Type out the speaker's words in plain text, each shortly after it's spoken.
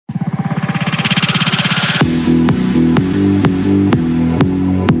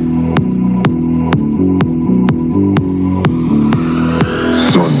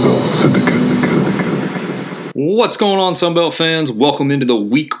What's going on, Sunbelt fans? Welcome into the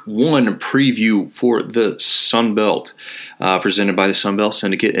Week 1 preview for the Sunbelt, presented by the Sunbelt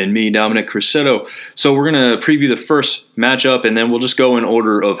Syndicate and me, Dominic Crusetto. So we're going to preview the first matchup, and then we'll just go in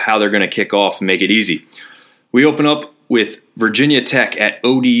order of how they're going to kick off and make it easy. We open up with Virginia Tech at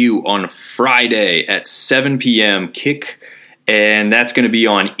ODU on Friday at 7 p.m. kick, and that's going to be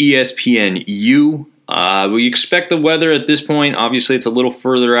on ESPNU. We expect the weather at this point. Obviously, it's a little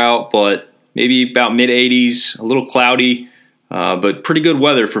further out, but maybe about mid-80s, a little cloudy, but pretty good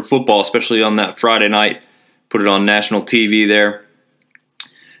weather for football, especially on that Friday night. Put it on national TV there.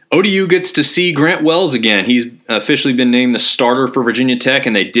 ODU gets to see Grant Wells again. He's officially been named the starter for Virginia Tech,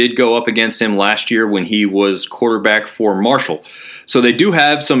 and they did go up against him last year when he was quarterback for Marshall. So they do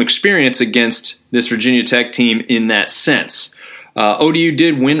have some experience against this Virginia Tech team in that sense. ODU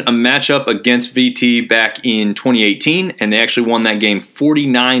did win a matchup against VT back in 2018, and they actually won that game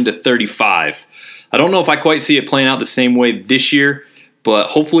 49-35. I don't know if I quite see it playing out the same way this year, but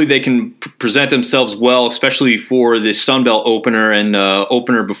hopefully they can present themselves well, especially for this Sunbelt opener and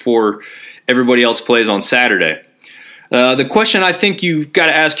opener before everybody else plays on Saturday. The question I think you've got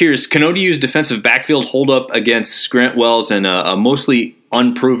to ask here is, can ODU's defensive backfield hold up against Grant Wells and a mostly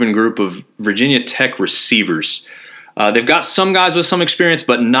unproven group of Virginia Tech receivers? They've got some guys with some experience,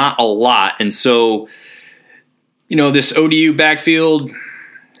 but not a lot. And so, this ODU backfield,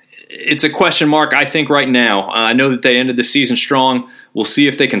 it's a question mark, I think, right now. I know that they ended the season strong. We'll see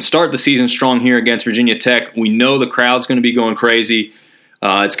if they can start the season strong here against Virginia Tech. We know the crowd's going to be going crazy.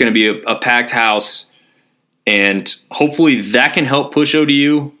 It's going to be a packed house. And hopefully that can help push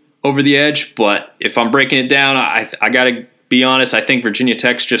ODU over the edge. But if I'm breaking it down, I got to be honest, I think Virginia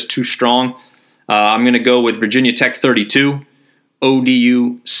Tech's just too strong. I'm going to go with Virginia Tech 32,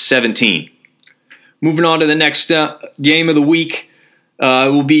 ODU 17. Moving on to the next game of the week,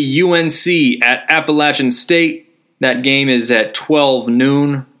 it will be UNC at Appalachian State. That game is at 12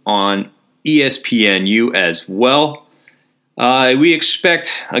 noon on ESPNU as well. We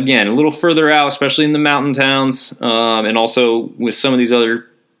expect, again, a little further out, especially in the mountain towns, and also with some of these other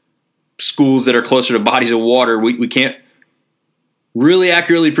schools that are closer to bodies of water, we can't really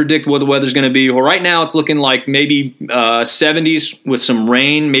accurately predict what the weather's going to be. Well, right now it's looking like maybe 70s with some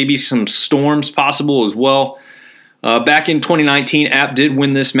rain, maybe some storms possible as well. Back in 2019, App did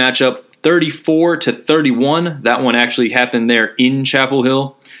win this matchup 34-31. That one actually happened there in Chapel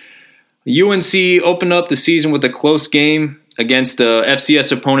Hill. UNC opened up the season with a close game against the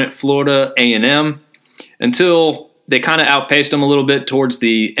FCS opponent Florida A&M until they kind of outpaced them a little bit towards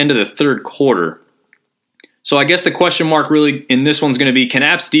the end of the third quarter. So I guess the question mark really in this one's going to be, can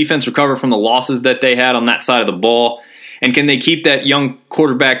App's defense recover from the losses that they had on that side of the ball? And can they keep that young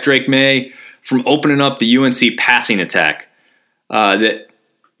quarterback, Drake May, from opening up the UNC passing attack? That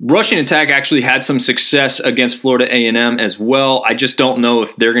rushing attack actually had some success against Florida A&M as well. I just don't know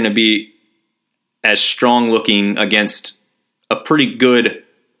if they're going to be as strong looking against a pretty good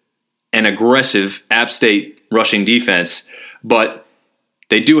and aggressive App State rushing defense. But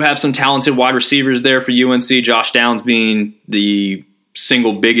they do have some talented wide receivers there for UNC, Josh Downs being the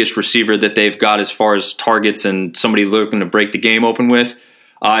single biggest receiver that they've got as far as targets and somebody looking to break the game open with.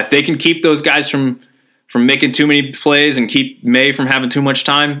 If they can keep those guys from making too many plays and keep May from having too much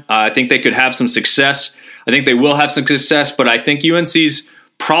time, I think they could have some success. I think they will have some success, but I think UNC's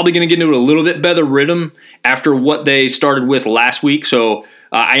probably going to get into a little bit better rhythm after what they started with last week. So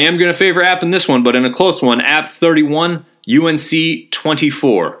I am going to favor App in this one, but in a close one, App 31, UNC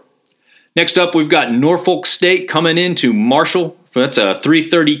 24. Next up, we've got Norfolk State coming into Marshall. That's a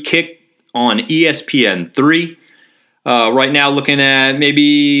 3:30 kick on ESPN3. Right now, looking at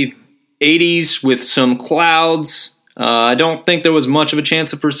maybe 80s with some clouds. I don't think there was much of a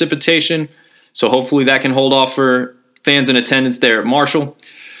chance of precipitation, so hopefully that can hold off for fans in attendance there at Marshall.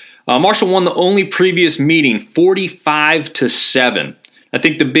 Marshall won the only previous meeting 45-7. I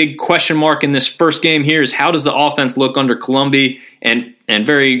think the big question mark in this first game here is, how does the offense look under Colombi and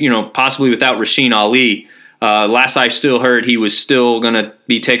very, possibly without Rasheen Ali. Last I still heard, he was still going to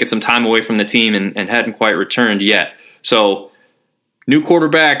be taking some time away from the team and hadn't quite returned yet. So, new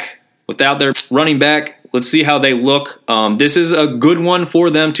quarterback without their running back. Let's see how they look. This is a good one for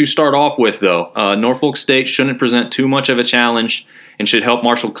them to start off with, though. Norfolk State shouldn't present too much of a challenge and should help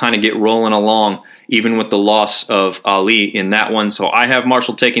Marshall kind of get rolling along, even with the loss of Ali in that one. So I have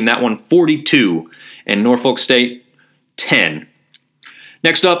Marshall taking that one 42 and Norfolk State 10.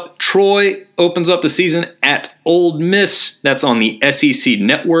 Next up, Troy opens up the season at Ole Miss. That's on the SEC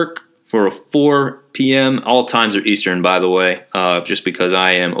Network for a 4 p.m. All times are Eastern, by the way, just because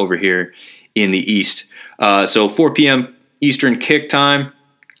I am over here in the East. So 4 p.m. Eastern kick time.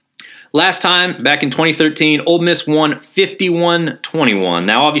 Last time, back in 2013, Ole Miss won 51-21.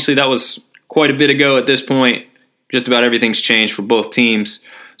 Now, obviously, that was quite a bit ago at this point. Just about everything's changed for both teams.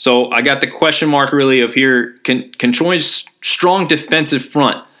 So I got the question mark really of here, can Troy's strong defensive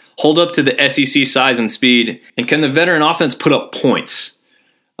front hold up to the SEC size and speed? And can the veteran offense put up points?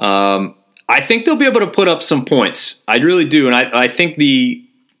 I think they'll be able to put up some points. I really do. And I think the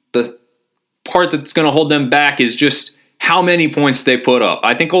part that's going to hold them back is just how many points they put up.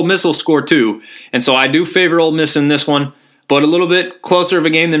 I think Ole Miss will score too. And so I do favor Ole Miss in this one, but a little bit closer of a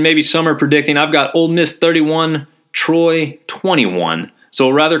game than maybe some are predicting. I've got Ole Miss 31, Troy 21. So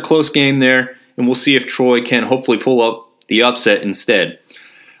a rather close game there, and we'll see if Troy can hopefully pull up the upset instead.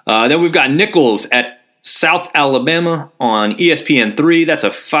 Then we've got Nicholls at South Alabama on ESPN3. That's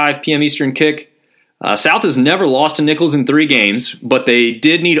a 5 p.m. Eastern kick. South has never lost to Nicholls in 3 games, but they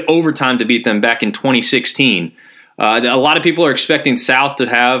did need overtime to beat them back in 2016. A lot of people are expecting South to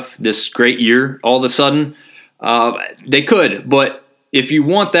have this great year all of a sudden. They could, but if you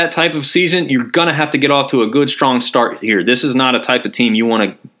want that type of season, you're going to have to get off to a good, strong start here. This is not a type of team you want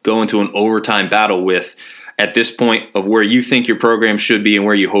to go into an overtime battle with at this point of where you think your program should be and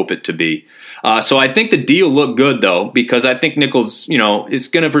where you hope it to be. So I think the deal looked good, though, because I think Nicholls, is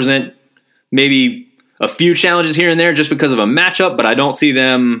going to present maybe a few challenges here and there just because of a matchup, but I don't see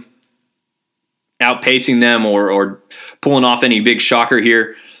them outpacing them or pulling off any big shocker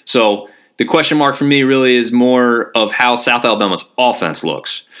here. So the question mark for me really is more of how South Alabama's offense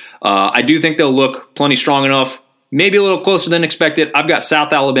looks. I do think they'll look plenty strong enough, maybe a little closer than expected. I've got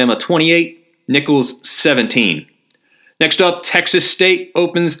South Alabama 28, Nicholls 17. Next up, Texas State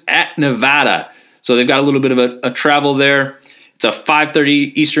opens at Nevada. So they've got a little bit of a travel there. It's a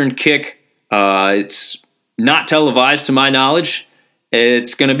 5:30 Eastern kick. It's not televised to my knowledge.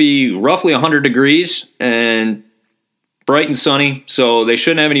 It's going to be roughly 100 degrees and bright and sunny, so they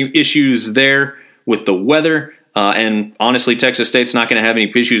shouldn't have any issues there with the weather. And honestly, Texas State's not going to have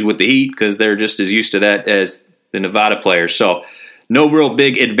any issues with the heat because they're just as used to that as the Nevada players. So no real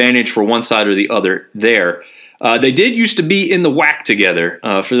big advantage for one side or the other there. They did used to be in the WAC together.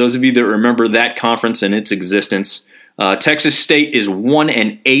 For those of you that remember that conference and its existence, Texas State is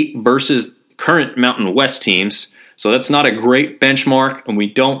 1-8 versus current Mountain West teams. So that's not a great benchmark, and we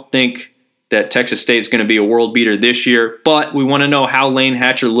don't think that Texas State is going to be a world beater this year, but we want to know how Lane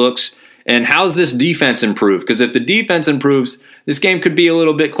Hatcher looks and how's this defense improve, because if the defense improves, this game could be a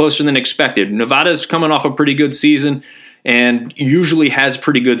little bit closer than expected. Nevada's coming off a pretty good season and usually has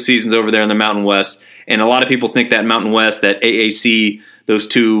pretty good seasons over there in the Mountain West, and a lot of people think that Mountain West, that AAC, those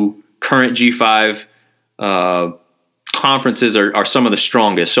two current G5 conferences are some of the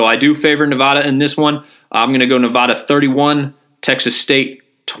strongest. So I do favor Nevada in this one. I'm going to go Nevada 31, Texas State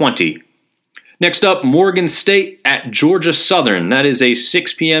 20. Next up, Morgan State at Georgia Southern. That is a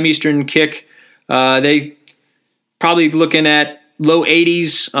 6 p.m. Eastern kick. They probably looking at low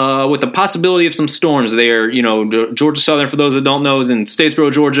 80s with the possibility of some storms there. Georgia Southern, for those that don't know, is in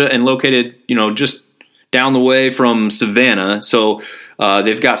Statesboro, Georgia, and located, just down the way from Savannah. So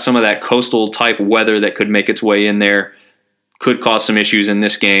they've got some of that coastal type weather that could make its way in there. Could cause some issues in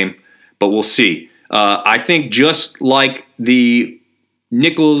this game, but we'll see. I think just like the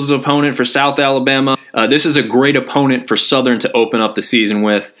Nicholls opponent for South Alabama, this is a great opponent for Southern to open up the season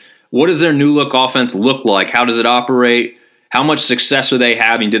with. What does their new look offense look like? How does it operate? How much success are they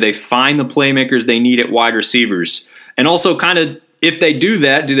having? Do they find the playmakers they need at wide receivers? And also kind of, if they do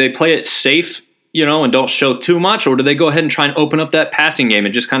that, do they play it safe, and don't show too much? Or do they go ahead and try and open up that passing game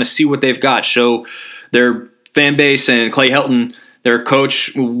and just kind of see what they've got, show their fan base and Clay Helton, their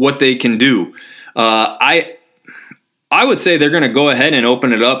coach, what they can do? I would say they're going to go ahead and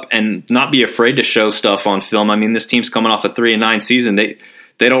open it up and not be afraid to show stuff on film. I mean, this team's coming off a 3-9 season. They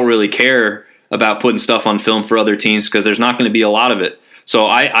don't really care about putting stuff on film for other teams because there's not going to be a lot of it. So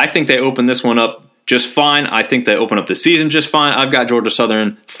I think they open this one up just fine. I think they open up the season just fine. I've got Georgia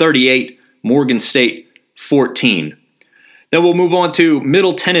Southern 38, Morgan State 14. Then we'll move on to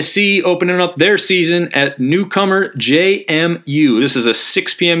Middle Tennessee opening up their season at newcomer JMU. This is a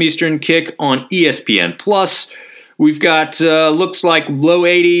 6 p.m. Eastern kick on ESPN+. We've got, looks like low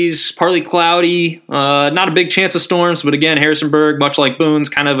 80s, partly cloudy, not a big chance of storms, but again, Harrisonburg, much like Boone's,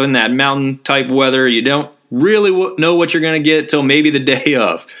 kind of in that mountain-type weather. You don't really know what you're going to get till maybe the day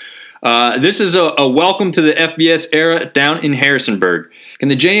of. This is a welcome to the FBS era down in Harrisonburg. Can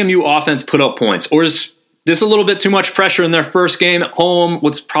the JMU offense put up points? Or is this a little bit too much pressure in their first game at home?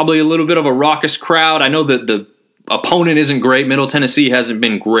 What's probably a little bit of a raucous crowd? I know that the opponent isn't great. Middle Tennessee hasn't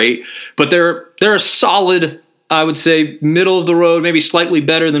been great, but they're a solid, I would say, middle of the road, maybe slightly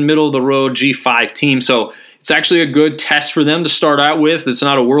better than middle of the road G5 team. So It's actually a good test for them to start out with. It's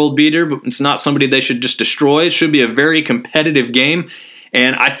not a world beater, but it's not somebody they should just destroy. It should be a very competitive game,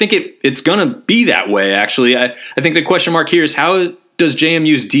 and I think it's going to be that way, actually. I think the question mark here is, how does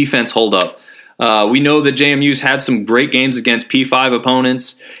JMU's defense hold up? We know that JMU's had some great games against P5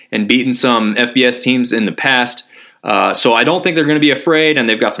 opponents and beaten some FBS teams in the past. So I don't think they're going to be afraid, and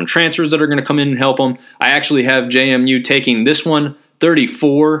they've got some transfers that are going to come in and help them. I actually have JMU taking this one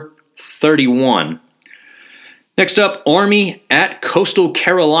 34-31. Next up, Army at Coastal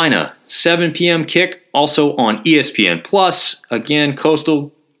Carolina. 7 p.m. kick, also on ESPN+. Again,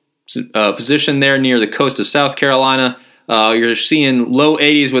 Coastal position there near the coast of South Carolina. You're seeing low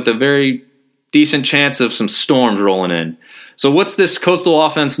 80s with a very decent chance of some storms rolling in. So what's this Coastal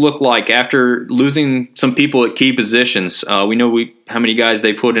offense look like after losing some people at key positions? We know how many guys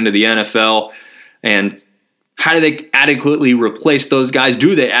they put into the NFL, and how do they adequately replace those guys?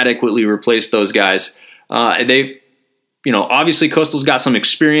 Do they adequately replace those guys? Obviously Coastal's got some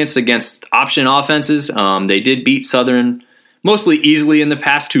experience against option offenses. They did beat Southern mostly easily in the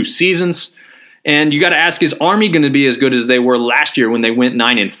past 2 seasons. And you got to ask, is Army going to be as good as they were last year when they went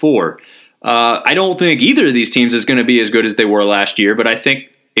 9-4? I don't think either of these teams is going to be as good as they were last year, but I think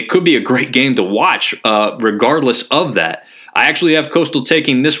it could be a great game to watch regardless of that. I actually have Coastal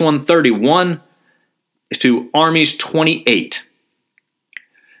taking this one 31 to Army's 28.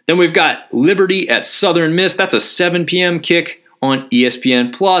 Then we've got Liberty at Southern Miss. That's a 7 p.m. kick on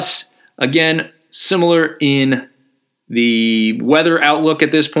ESPN+. Again, similar in the weather outlook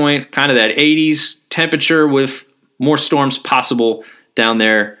at this point, kind of that 80s temperature with more storms possible down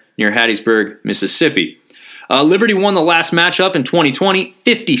there near Hattiesburg, Mississippi. Liberty won the last matchup in 2020,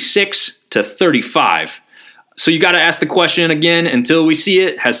 56-35. So you got to ask the question again, until we see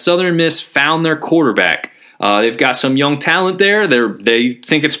it, has Southern Miss found their quarterback? They've got some young talent there. They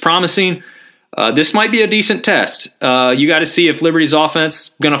think it's promising. This might be a decent test. You got to see if Liberty's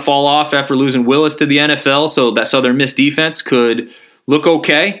offense going to fall off after losing Willis to the NFL, so that Southern Miss defense could look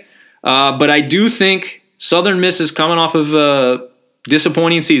okay. But I do think Southern Miss is coming off of a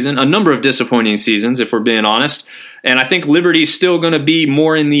disappointing season, a number of disappointing seasons, if we're being honest. And I think Liberty's still going to be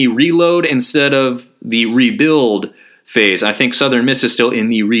more in the reload instead of the rebuild phase. I think Southern Miss is still in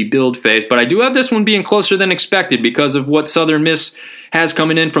the rebuild phase, but I do have this one being closer than expected because of what Southern Miss has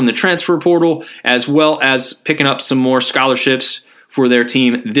coming in from the transfer portal, as well as picking up some more scholarships for their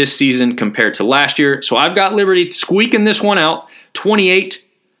team this season compared to last year. So I've got Liberty squeaking this one out,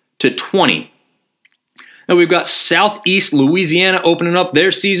 28-20. And we've got Southeast Louisiana opening up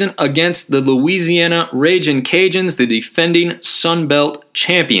their season against the Louisiana Ragin' Cajuns, the defending Sun Belt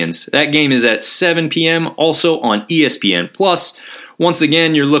champions. That game is at 7 p.m., also on ESPN+. Once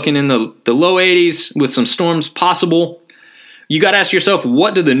again, you're looking in the low 80s with some storms possible. You got to ask yourself,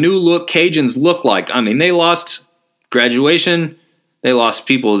 what do the new-look Cajuns look like? I mean, they lost graduation. They lost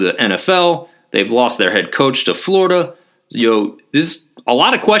people to the NFL. They've lost their head coach to Florida. There's a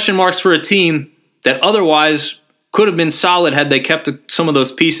lot of question marks for a team that otherwise could have been solid had they kept some of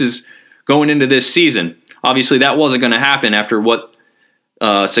those pieces going into this season. Obviously, that wasn't going to happen after what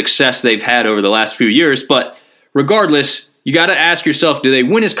success they've had over the last few years. But regardless, you got to ask yourself, do they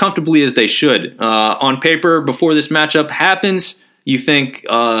win as comfortably as they should? On paper, before this matchup happens, you think,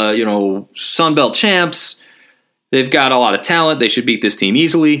 Sun Belt champs, they've got a lot of talent. They should beat this team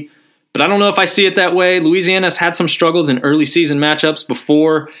easily. But I don't know if I see it that way. Louisiana's had some struggles in early season matchups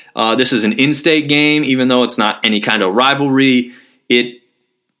before. This is an in-state game, even though it's not any kind of rivalry. It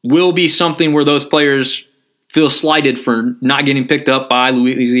will be something where those players feel slighted for not getting picked up by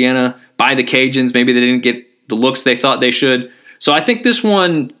Louisiana, by the Cajuns. Maybe they didn't get the looks they thought they should. So I think this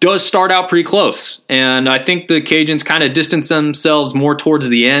one does start out pretty close. And I think the Cajuns kind of distance themselves more towards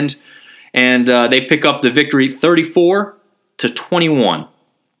the end. And they pick up the victory 34-21.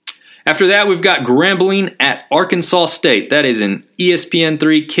 After that, we've got Grambling at Arkansas State. That is an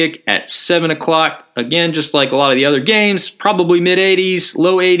ESPN3 kick at 7 o'clock. Again, just like a lot of the other games, probably mid-80s,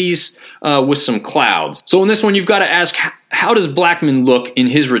 low 80s with some clouds. So in this one, you've got to ask, how does Blackman look in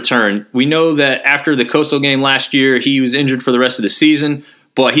his return? We know that after the Coastal game last year, he was injured for the rest of the season,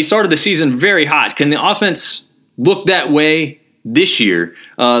 but he started the season very hot. Can the offense look that way this year?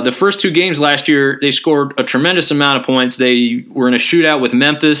 The first 2 games last year, they scored a tremendous amount of points. They were in a shootout with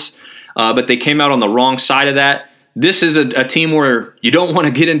Memphis. But they came out on the wrong side of that. This is a team where you don't want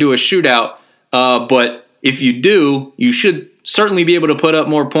to get into a shootout, but if you do, you should certainly be able to put up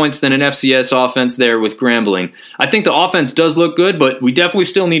more points than an FCS offense there with Grambling. I think the offense does look good, but we definitely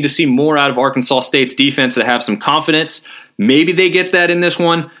still need to see more out of Arkansas State's defense to have some confidence. Maybe they get that in this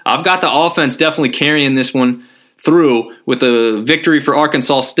one. I've got the offense definitely carrying this one through with a victory for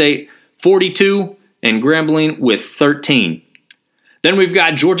Arkansas State, 42-17. and Grambling with 13. Then we've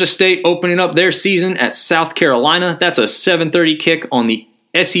got Georgia State opening up their season at South Carolina. That's a 7:30 kick on the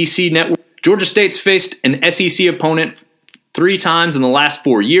SEC network. Georgia State's faced an SEC opponent 3 times in the last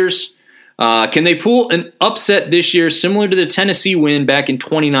 4 years. Can they pull an upset this year similar to the Tennessee win back in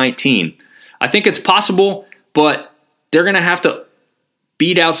 2019? I think it's possible, but they're going to have to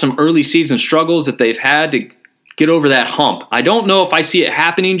beat out some early season struggles that they've had to get over that hump. I don't know if I see it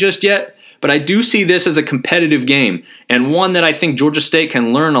happening just yet, but I do see this as a competitive game and one that I think Georgia State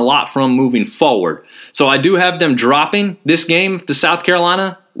can learn a lot from moving forward. So I do have them dropping this game to South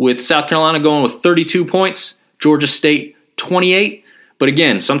Carolina, with South Carolina going with 32 points, Georgia State 28. But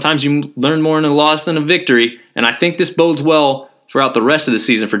again, sometimes you learn more in a loss than a victory, and I think this bodes well throughout the rest of the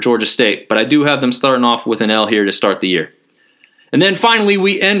season for Georgia State. But I do have them starting off with an L here to start the year. And then finally,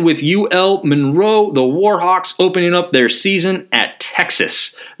 we end with UL Monroe, the Warhawks, opening up their season at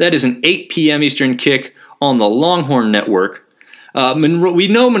Texas. That is an 8 p.m. Eastern kick on the Longhorn Network. We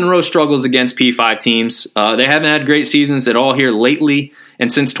know Monroe struggles against P5 teams. They haven't had great seasons at all here lately.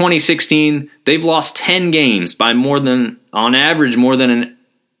 And since 2016, they've lost 10 games by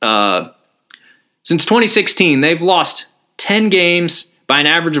since 2016, they've lost 10 games by an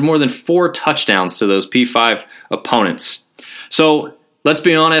average of more than 4 touchdowns to those P5 opponents. So let's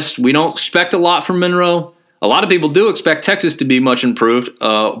be honest, we don't expect a lot from Monroe. A lot of people do expect Texas to be much improved,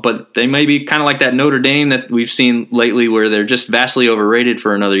 but they may be kind of like that Notre Dame that we've seen lately where they're just vastly overrated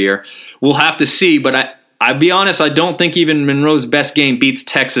for another year. We'll have to see, but I'll be honest, I don't think even Monroe's best game beats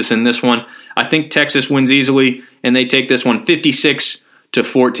Texas in this one. I think Texas wins easily, and they take this one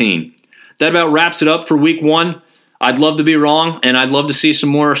 56-14. That about wraps it up for week 1. I'd love to be wrong, and I'd love to see some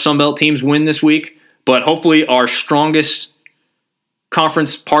more Sunbelt teams win this week, but hopefully our strongest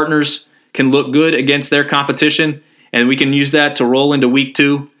conference partners can look good against their competition, and we can use that to roll into week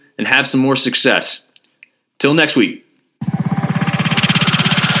 2 and have some more success. Till next week.